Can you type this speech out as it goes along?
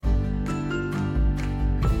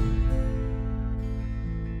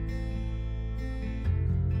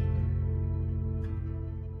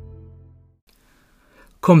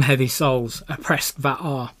Come heavy souls, oppressed that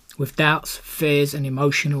are, with doubts, fears and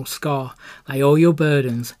emotional scar, lay all your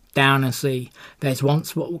burdens down and see, there's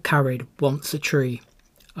once what carried once a tree.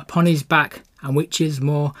 Upon his back, and which is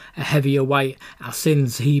more, a heavier weight, our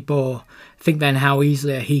sins he bore. Think then how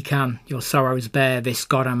easily he can your sorrows bear, this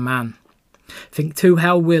God and man. Think too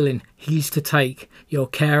how willing he's to take your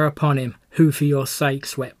care upon him, who for your sake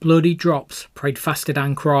sweat bloody drops, prayed, fasted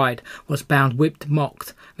and cried, was bound, whipped,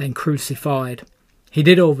 mocked, then crucified. He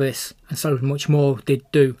did all this, and so much more did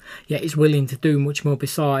do, yet is willing to do much more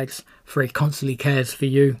besides, for he constantly cares for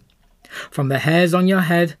you. From the hairs on your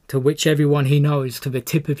head, to which everyone he knows, to the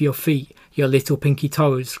tip of your feet, your little pinky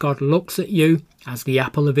toes, God looks at you as the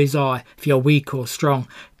apple of his eye, if you're weak or strong,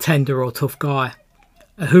 tender or tough guy.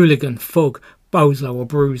 A hooligan, thug, bozo or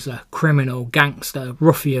bruiser, criminal, gangster,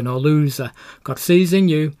 ruffian or loser, God sees in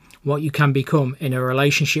you what you can become in a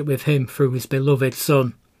relationship with him through his beloved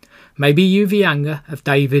Son. Maybe you the anger of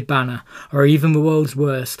David Banner, or even the world's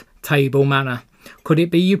worst, Table Manor. Could it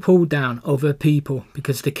be you pull down other people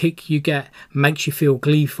because the kick you get makes you feel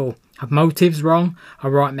gleeful? Have motives wrong? A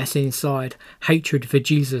right mess inside. Hatred for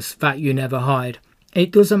Jesus that you never hide.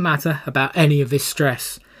 It doesn't matter about any of this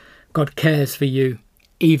stress. God cares for you,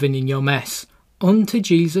 even in your mess. Unto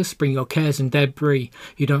Jesus bring your cares and debris.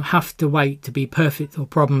 You don't have to wait to be perfect or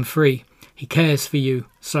problem free. He cares for you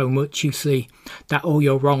so much, you see, that all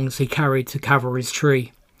your wrongs he carried to Calvary's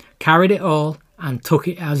tree. Carried it all and took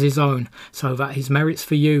it as his own, so that his merits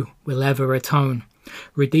for you will ever atone.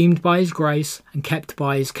 Redeemed by his grace and kept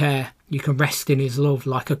by his care, you can rest in his love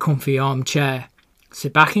like a comfy armchair.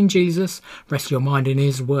 Sit back in Jesus, rest your mind in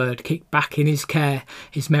his word, kick back in his care,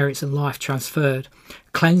 his merits and life transferred.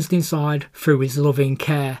 Cleansed inside through his loving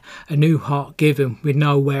care, a new heart given with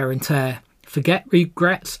no wear and tear. Forget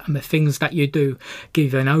regrets and the things that you do,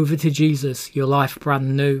 giving over to Jesus, your life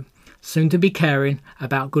brand new. Soon to be caring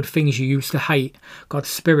about good things you used to hate, God's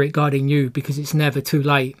Spirit guiding you because it's never too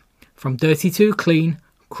late. From dirty to clean,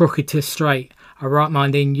 crooked to straight, a right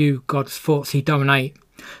mind in you, God's thoughts he donate.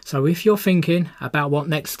 So if you're thinking about what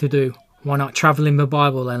next to do, why not travel in the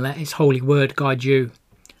Bible and let his holy word guide you?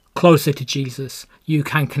 Closer to Jesus, you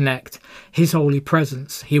can connect, his holy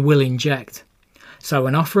presence he will inject. So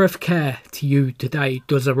an offer of care to you today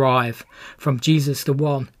does arrive, from Jesus the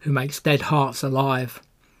one who makes dead hearts alive.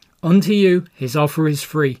 Unto you his offer is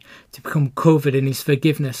free, to become covered in his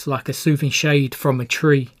forgiveness like a soothing shade from a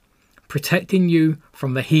tree. Protecting you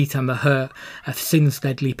from the heat and the hurt of sin's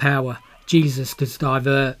deadly power, Jesus does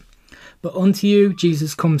divert. But unto you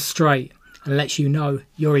Jesus comes straight, and lets you know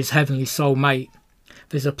you're his heavenly soulmate.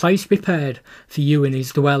 There's a place prepared for you in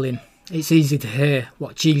his dwelling. It's easy to hear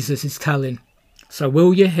what Jesus is telling. So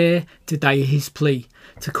will you hear today his plea,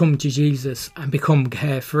 to come to Jesus and become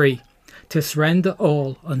carefree, to surrender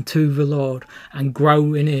all unto the Lord and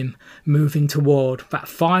grow in him, moving toward that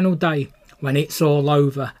final day when it's all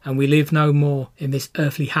over and we live no more in this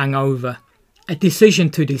earthly hangover. A decision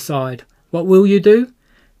to decide. What will you do?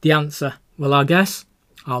 The answer, well, I guess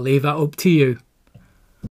I'll leave that up to you.